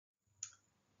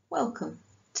Welcome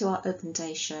to our Open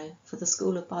Day show for the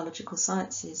School of Biological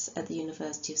Sciences at the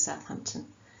University of Southampton.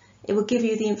 It will give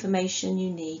you the information you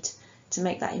need to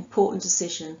make that important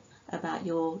decision about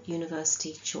your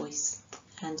university choice,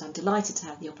 and I'm delighted to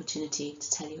have the opportunity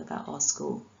to tell you about our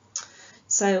school.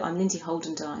 So I'm Lindy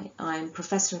Holdendye. I'm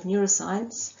Professor of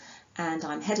Neuroscience and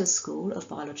I'm Head of School of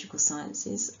Biological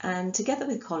Sciences, and together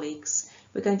with colleagues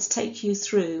we're going to take you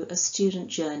through a student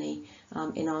journey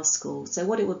in our school. So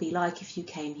what it would be like if you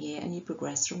came here and you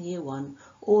progressed from year one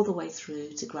all the way through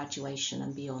to graduation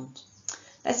and beyond.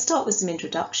 Let's start with some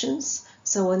introductions.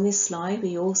 So on this slide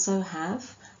we also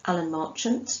have Alan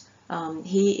Marchant.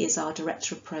 He is our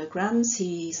Director of Programmes.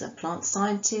 He's a plant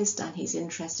scientist and he's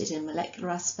interested in molecular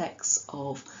aspects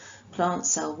of plant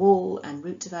cell wall and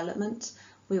root development.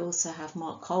 We also have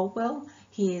Mark Caldwell.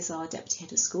 He is our Deputy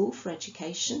Head of School for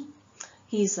Education.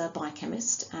 He's a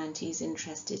biochemist and he's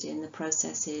interested in the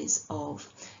processes of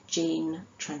gene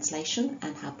translation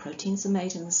and how proteins are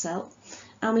made in the cell.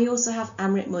 And we also have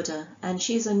Amrit Mudda, and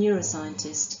she's a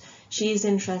neuroscientist. She is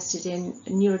interested in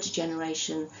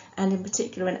neurodegeneration and in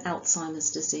particular in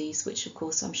Alzheimer's disease, which of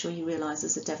course I'm sure you realise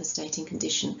is a devastating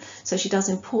condition. So she does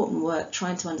important work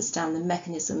trying to understand the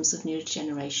mechanisms of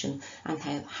neurodegeneration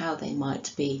and how they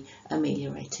might be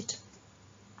ameliorated.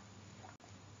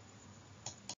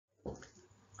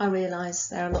 I realise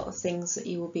there are a lot of things that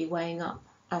you will be weighing up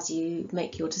as you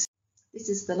make your decision. This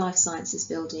is the Life Sciences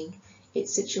building.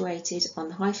 It's situated on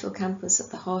the Highfield campus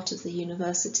at the heart of the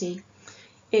university.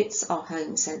 It's our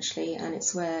home essentially, and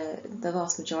it's where the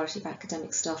vast majority of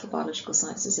academic staff of biological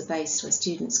sciences are based, where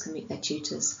students can meet their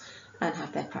tutors and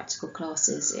have their practical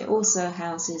classes. It also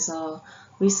houses our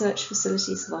research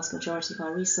facilities, the vast majority of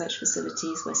our research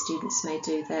facilities, where students may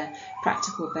do their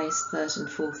practical based third and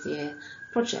fourth year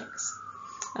projects.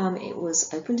 It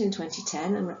was opened in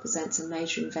 2010 and represents a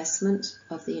major investment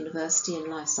of the university in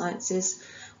life sciences.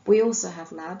 We also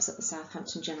have labs at the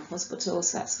Southampton General Hospital,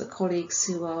 so that's for colleagues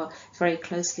who are very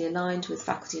closely aligned with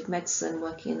Faculty of Medicine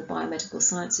working in the biomedical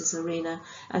sciences arena,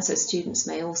 and so students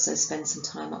may also spend some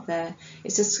time up there.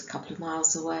 It's just a couple of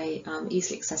miles away,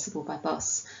 easily accessible by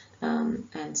bus,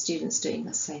 and students doing,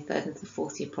 let's say, third and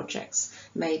fourth year projects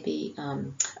may be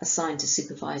assigned to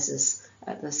supervisors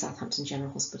at the Southampton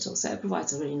General Hospital. So it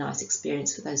provides a really nice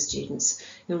experience for those students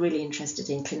who are really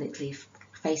interested in clinically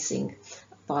facing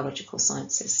biological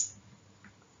sciences.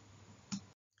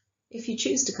 If you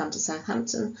choose to come to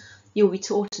Southampton, you'll be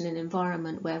taught in an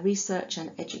environment where research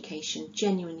and education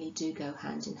genuinely do go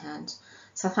hand in hand.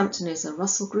 Southampton is a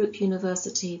Russell Group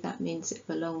university. That means it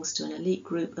belongs to an elite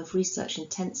group of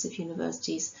research-intensive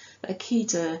universities that are key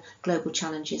to global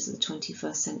challenges of the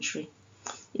 21st century.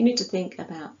 You need to think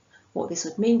about what this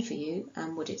would mean for you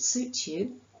and would it suit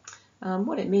you.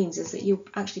 What it means is that you'll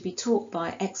actually be taught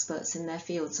by experts in their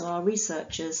field. So our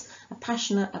researchers are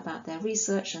passionate about their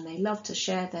research and they love to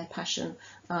share their passion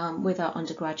with our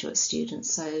undergraduate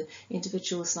students. So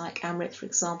individuals like Amrit, for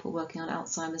example, working on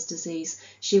Alzheimer's disease,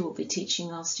 she will be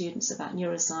teaching our students about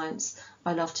neuroscience.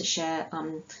 I love to share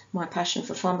my passion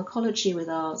for pharmacology with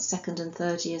our second and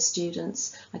third year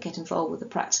students. I get involved with the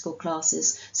practical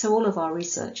classes. So all of our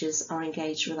researchers are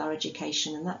engaged with our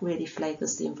education, and that really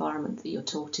flavours the environment that you're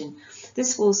taught in.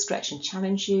 This will stretch and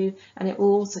challenge you, and it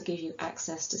will also give you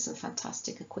access to some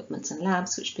fantastic equipment and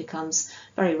labs, which becomes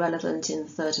very relevant in the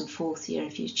third and fourth year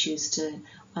if you choose to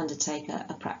undertake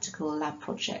a practical lab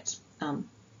project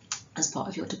as part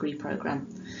of your degree programme.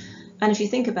 And if you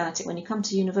think about it, when you come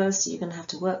to university, you're going to have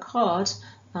to work hard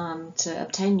to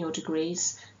obtain your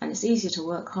degrees, and it's easier to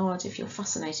work hard if you're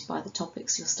fascinated by the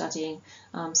topics you're studying.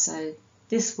 So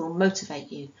this will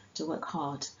motivate you to work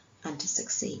hard and to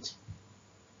succeed.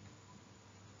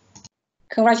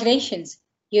 Congratulations,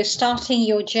 you're starting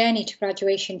your journey to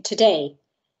graduation today.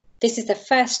 This is the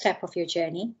first step of your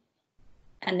journey,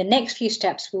 and the next few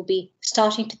steps will be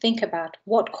starting to think about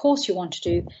what course you want to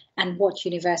do and what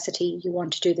university you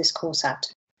want to do this course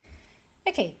at.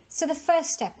 Okay, so the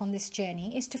first step on this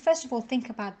journey is to first of all think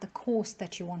about the course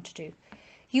that you want to do.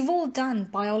 You've all done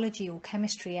biology or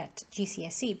chemistry at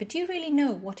GCSE, but do you really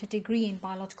know what a degree in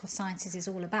biological sciences is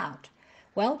all about?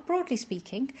 Well, broadly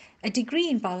speaking, a degree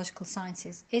in biological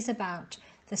sciences is about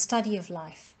the study of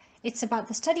life. It's about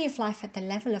the study of life at the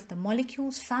level of the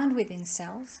molecules found within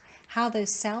cells, how those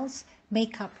cells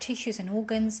make up tissues and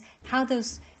organs, how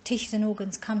those tissues and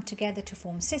organs come together to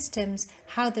form systems,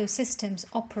 how those systems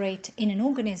operate in an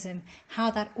organism,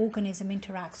 how that organism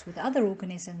interacts with other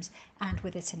organisms and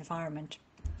with its environment.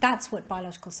 That's what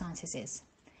biological sciences is.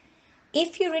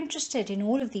 If you're interested in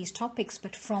all of these topics,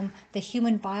 but from the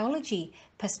human biology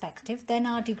perspective, then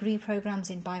our degree programs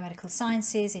in biomedical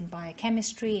sciences, in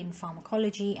biochemistry, in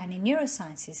pharmacology, and in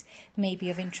neurosciences may be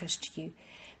of interest to you.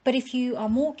 But if you are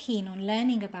more keen on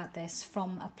learning about this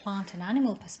from a plant and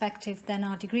animal perspective, then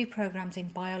our degree programs in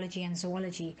biology and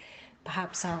zoology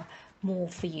perhaps are more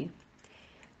for you.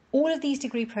 All of these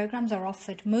degree programs are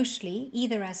offered mostly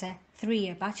either as a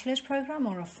 3-year bachelor's program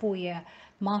or a 4-year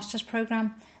master's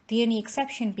program, the only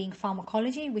exception being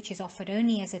pharmacology, which is offered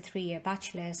only as a 3-year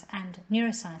bachelor's, and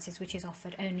neurosciences, which is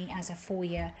offered only as a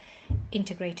 4-year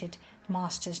integrated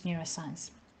master's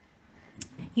neuroscience.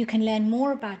 You can learn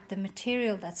more about the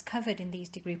material that's covered in these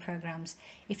degree programs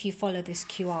if you follow this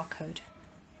QR code.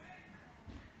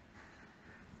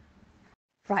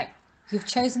 Right, you've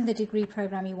chosen the degree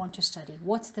program you want to study.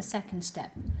 What's the second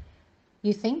step?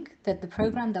 You think that the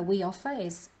program that we offer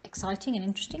is exciting and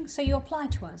interesting, so you apply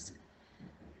to us.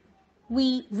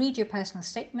 We read your personal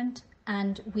statement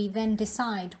and we then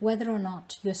decide whether or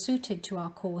not you're suited to our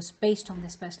course based on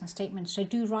this personal statement, so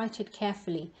do write it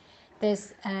carefully.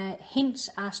 There's hints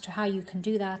as to how you can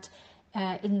do that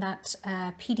in that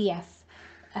PDF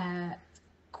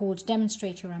called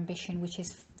Demonstrate Your Ambition, which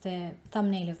is the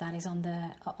thumbnail of that is on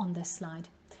the slide.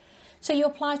 So you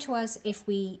apply to us if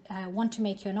we want to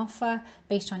make you an offer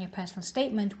based on your personal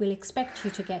statement. We'll expect you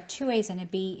to get 2 A's and a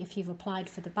B if you've applied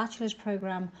for the bachelor's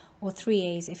program, or 3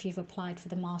 A's if you've applied for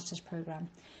the master's program.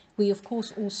 We of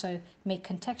course also make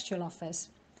contextual offers.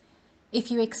 If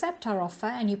you accept our offer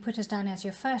and you put us down as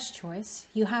your first choice,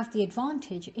 you have the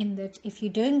advantage in that if you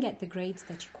don't get the grades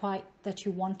that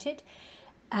you wanted,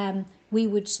 we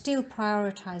would still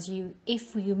prioritize you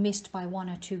if you missed by 1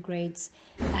 or 2 grades,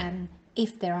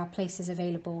 if there are places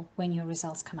available when your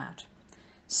results come out.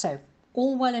 So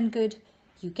all well and good,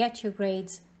 you get your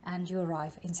grades and you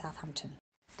arrive in Southampton.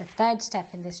 The third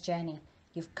step in this journey,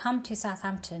 you've come to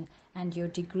Southampton and your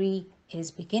degree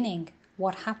is beginning.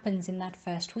 What happens in that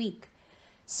first week?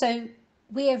 So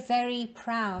we are very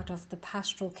proud of the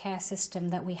pastoral care system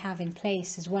that we have in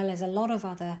place, as well as a lot of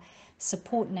other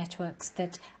support networks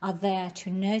that are there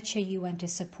to nurture you and to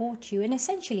support you and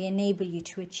essentially enable you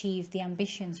to achieve the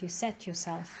ambitions you set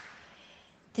yourself.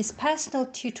 This personal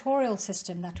tutorial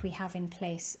system that we have in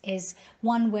place is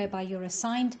one whereby you're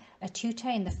assigned a tutor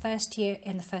in the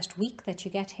first week that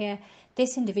you get here.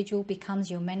 This individual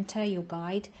becomes your mentor, your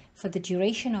guide for the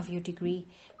duration of your degree,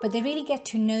 but they really get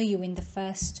to know you in the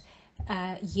first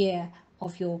year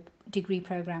of your degree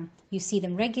program. You see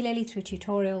them regularly through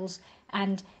tutorials,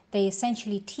 and they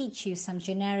essentially teach you some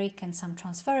generic and some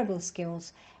transferable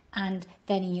skills, and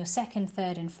then in your second,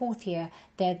 third and fourth year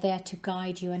they're there to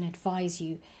guide you and advise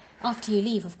you. After you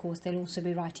leave, of course, they'll also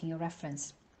be writing your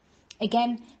reference.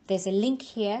 Again, there's a link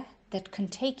here that can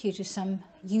take you to some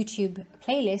YouTube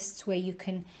playlists where you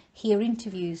can hear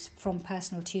interviews from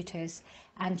personal tutors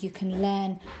and you can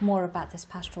learn more about this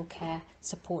pastoral care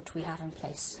support we have in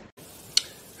place.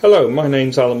 Hello, my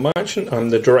name's Alan Marchant. I'm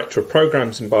the Director of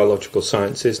Programmes in Biological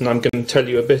Sciences, and I'm going to tell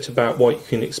you a bit about what you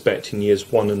can expect in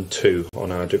years 1 and 2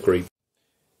 on our degree.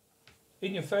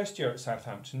 In your first year at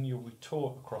Southampton, you'll be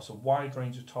taught across a wide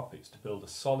range of topics to build a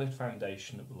solid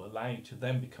foundation that will allow you to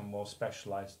then become more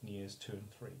specialised in years 2 and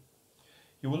 3.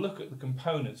 You will look at the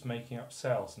components making up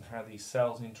cells and how these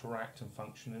cells interact and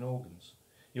function in organs.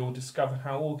 You will discover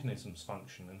how organisms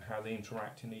function and how they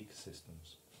interact in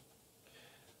ecosystems.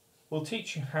 We'll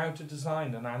teach you how to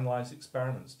design and analyse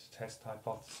experiments to test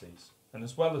hypotheses, and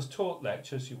as well as taught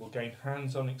lectures, you will gain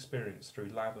hands-on experience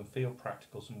through lab and field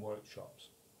practicals and workshops.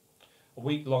 A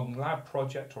week-long lab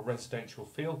project or residential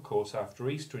field course after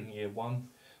Easter in Year 1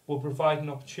 will provide an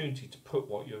opportunity to put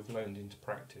what you have learned into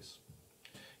practice.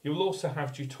 You will also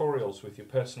have tutorials with your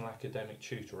personal academic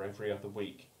tutor every other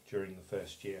week during the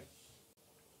first year.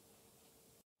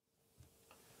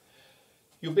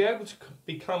 You'll be able to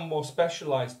become more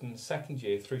specialised in the second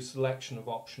year through selection of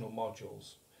optional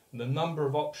modules, and the number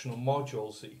of optional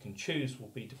modules that you can choose will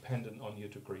be dependent on your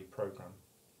degree programme.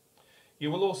 You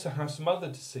will also have some other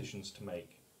decisions to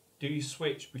make. Do you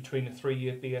switch between a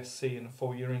 3-year BSc and a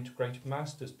 4-year integrated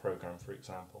master's programme, for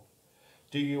example?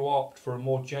 Do you opt for a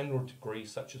more general degree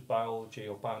such as biology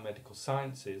or biomedical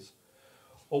sciences,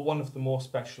 or one of the more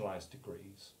specialised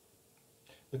degrees?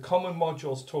 The common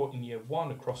modules taught in Year 1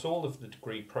 across all of the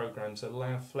degree programmes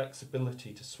allow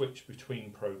flexibility to switch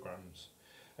between programmes,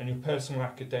 and your personal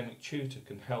academic tutor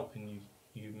can help in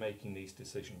you making these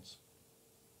decisions.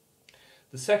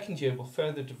 The second year will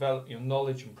further develop your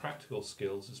knowledge and practical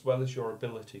skills, as well as your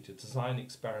ability to design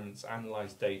experiments,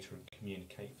 analyse data and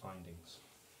communicate findings.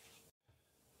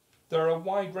 There are a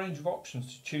wide range of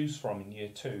options to choose from in Year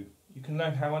 2. You can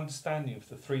learn how understanding of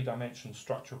the three-dimensional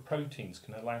structure of proteins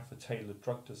can allow for tailored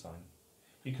drug design.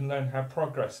 You can learn how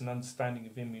progress in understanding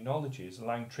of immunology is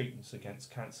allowing treatments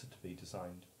against cancer to be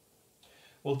designed.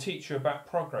 We'll teach you about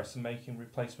progress in making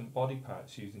replacement body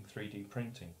parts using 3D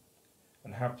printing,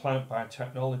 and how plant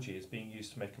biotechnology is being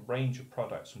used to make a range of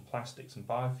products from plastics and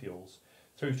biofuels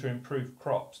through to improve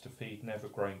crops to feed an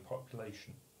ever-growing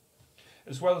population.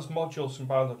 As well as modules from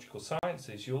biological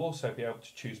sciences, you'll also be able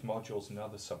to choose modules in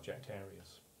other subject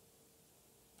areas.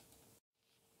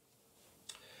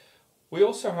 We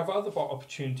also have other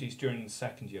opportunities during the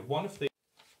second year.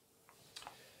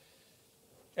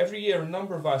 Every year, a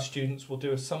number of our students will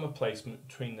do a summer placement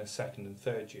between their second and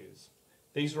third years.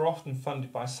 These are often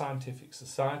funded by scientific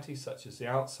societies such as the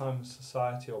Alzheimer's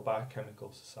Society or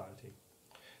Biochemical Society.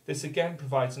 This again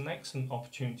provides an excellent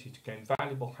opportunity to gain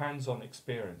valuable hands-on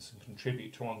experience and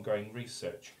contribute to ongoing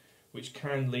research, which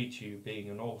can lead to you being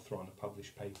an author on a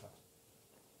published paper.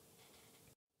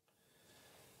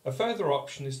 A further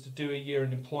option is to do a year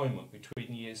in employment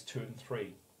between years 2 and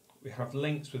 3. We have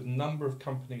links with a number of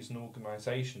companies and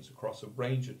organisations across a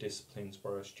range of disciplines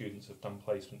where our students have done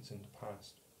placements in the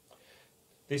past.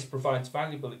 This provides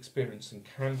valuable experience and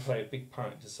can play a big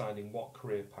part in deciding what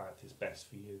career path is best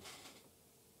for you.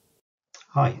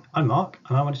 Hi, I'm Mark,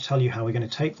 and I want to tell you how we're going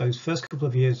to take those first couple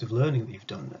of years of learning that you've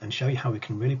done and show you how we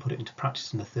can really put it into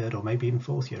practice in the third or maybe even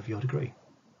fourth year of your degree.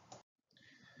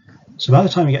 So by the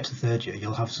time you get to third year,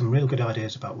 you'll have some real good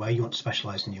ideas about where you want to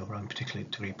specialise in your own particular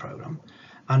degree programme.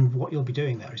 And what you'll be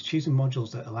doing there is choosing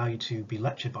modules that allow you to be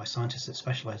lectured by scientists that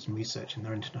specialise in research in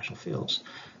their international fields.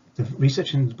 The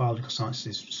research in the biological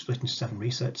sciences is split into 7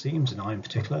 research themes, and I in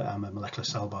particular am a molecular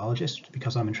cell biologist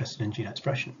because I'm interested in gene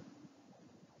expression.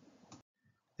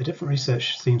 The different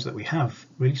research themes that we have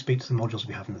really speak to the modules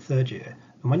we have in the third year,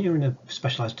 and when you're in a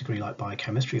specialised degree like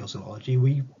biochemistry or zoology,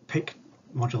 we pick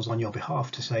modules on your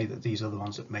behalf to say that these are the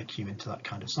ones that make you into that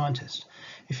kind of scientist.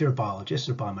 If you're a biologist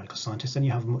or a biomedical scientist, then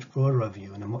you have a much broader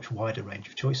overview and a much wider range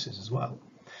of choices as well.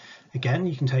 Again,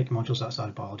 you can take modules outside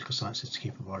of biological sciences to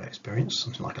keep a broader experience,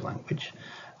 something like a language,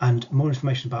 and more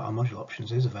information about our module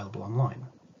options is available online.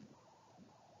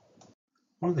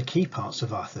 One of the key parts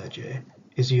of our third year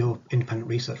is your independent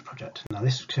research project. Now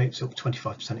this takes up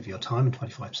 25% of your time and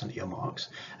 25% of your marks,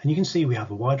 and you can see we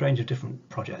have a wide range of different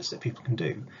projects that people can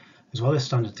do, as well as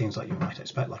standard things like you might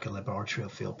expect, like a laboratory or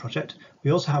field project.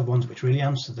 We also have ones which really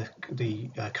answer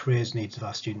the careers needs of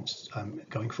our students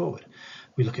going forward.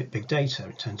 We look at big data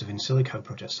in terms of in silico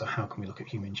projects, so how can we look at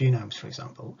human genomes, for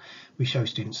example. We show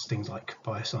students things like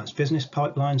bioscience business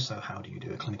pipelines, so how do you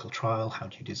do a clinical trial, how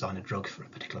do you design a drug for a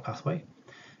particular pathway.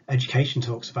 Education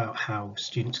talks about how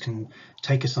students can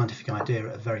take a scientific idea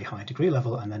at a very high degree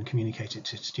level and then communicate it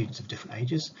to students of different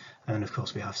ages. And then of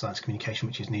course we have science communication,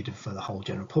 which is needed for the whole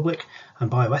general public,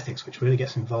 and bioethics, which really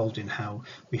gets involved in how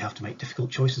we have to make difficult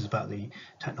choices about the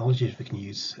technologies we can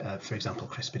use, for example,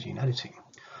 CRISPR gene editing.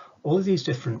 All of these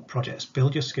different projects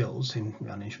build your skills in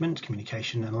management,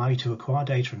 communication, and allow you to acquire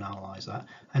data and analyse that,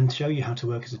 and show you how to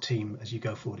work as a team as you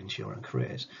go forward into your own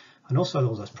careers. And also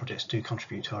all those projects do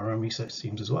contribute to our own research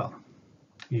teams as well.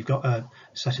 You've got a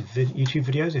set of YouTube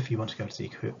videos if you want to go to the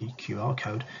QR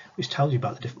code, which tells you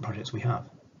about the different projects we have.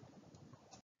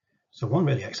 So one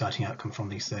really exciting outcome from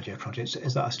these third year projects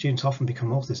is that our students often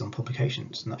become authors on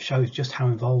publications, and that shows just how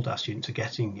involved our students are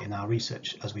getting in our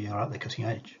research as we are at the cutting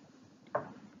edge.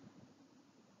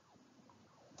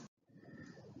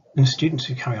 And students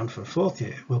who carry on for a fourth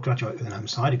year will graduate with an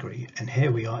MSci degree, and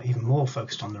here we are even more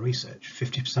focused on the research.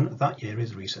 50% of that year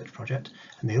is a research project,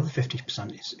 and the other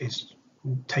 50% is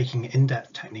taking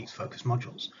in-depth techniques focused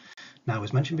modules. Now,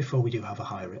 as mentioned before, we do have a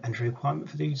higher entry requirement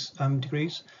for these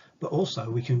degrees, but also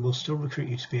we'll still recruit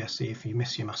you to BSc if you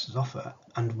miss your master's offer,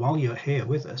 and while you're here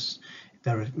with us,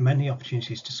 there are many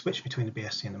opportunities to switch between the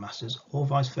BSc and the Masters, or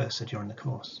vice versa during the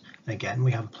course. And again,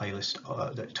 we have a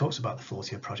playlist that talks about the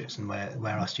fourth year projects and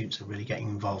where our students are really getting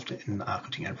involved in our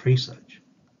cutting edge research.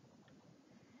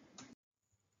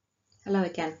 Hello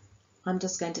again. I'm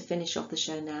just going to finish off the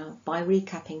show now by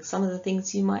recapping some of the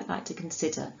things you might like to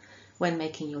consider when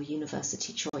making your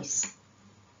university choice.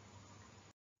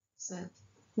 So,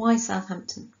 why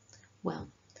Southampton? Well,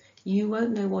 you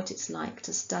won't know what it's like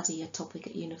to study a topic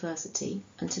at university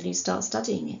until you start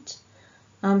studying it.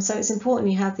 So it's important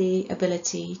you have the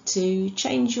ability to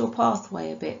change your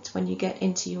pathway a bit when you get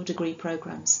into your degree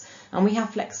programmes. And we have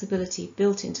flexibility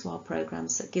built into our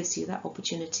programmes that gives you that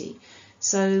opportunity.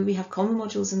 So we have common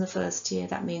modules in the first year.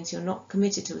 That means you're not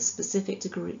committed to a specific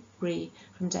degree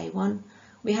from day one.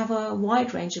 We have a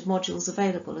wide range of modules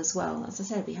available as well. As I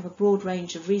said, we have a broad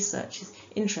range of research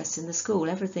interests in the school,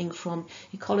 everything from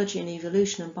ecology and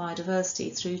evolution and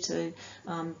biodiversity through to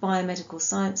biomedical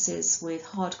sciences with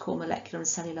hardcore molecular and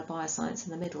cellular bioscience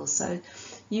in the middle. So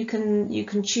you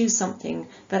can choose something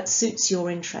that suits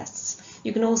your interests.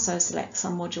 You can also select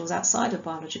some modules outside of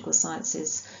biological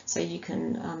sciences, so you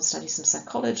can study some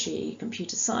psychology,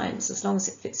 computer science, as long as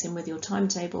it fits in with your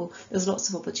timetable. There's lots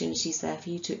of opportunities there for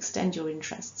you to extend your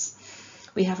interests.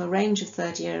 We have a range of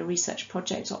third-year research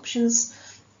project options,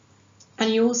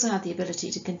 and you also have the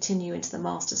ability to continue into the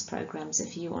master's programmes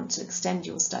if you want to extend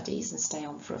your studies and stay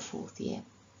on for a fourth year.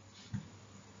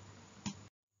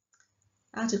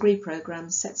 Our degree programme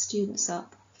sets students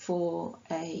up for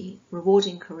a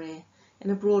rewarding career in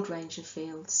a broad range of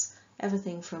fields,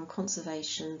 everything from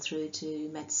conservation through to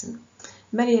medicine.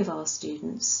 Many of our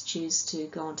students choose to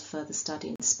go on to further study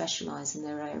and specialise in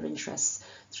their area of interests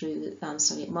through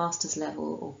study at master's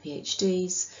level or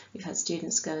PhDs. We've had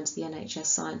students go into the NHS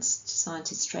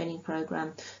Scientist Training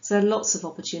Programme, so there are lots of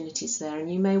opportunities there,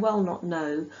 and you may well not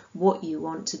know what you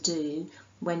want to do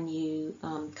when you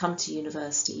come to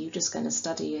university. You're just going to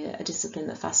study a discipline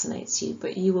that fascinates you,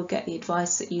 but you will get the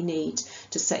advice that you need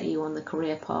to set you on the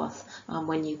career path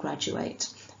when you graduate.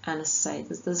 And as I say,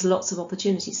 there's lots of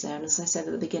opportunities there, and as I said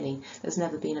at the beginning, there's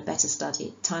never been a better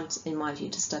time, in my view,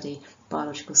 to study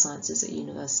biological sciences at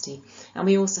university. And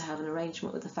we also have an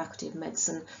arrangement with the Faculty of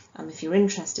Medicine. If you're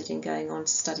interested in going on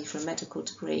to study for a medical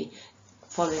degree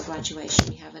following graduation,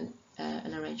 we have an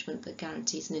arrangement that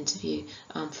guarantees an interview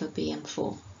for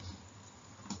BM4.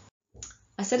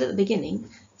 I said at the beginning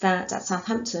that at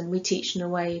Southampton we teach in a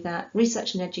way that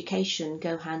research and education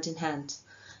go hand in hand,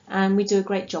 and we do a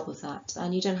great job of that,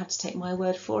 and you don't have to take my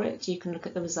word for it. You can look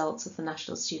at the results of the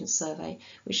National Student Survey,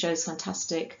 which shows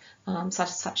fantastic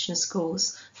satisfaction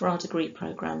scores for our degree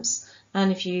programmes. And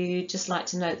if you just like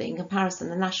to note that in comparison,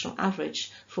 the national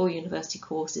average for university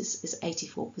courses is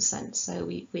 84%, so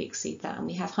we exceed that, and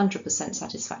we have 100%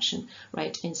 satisfaction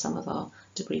rate in some of our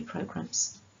degree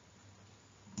programmes.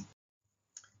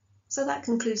 So that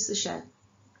concludes the show.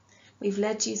 We've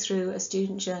led you through a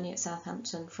student journey at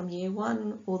Southampton from year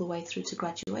 1 all the way through to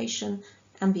graduation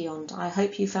and beyond. I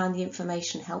hope you found the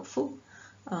information helpful.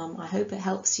 I hope it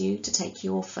helps you to take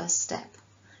your first step.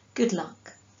 Good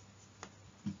luck.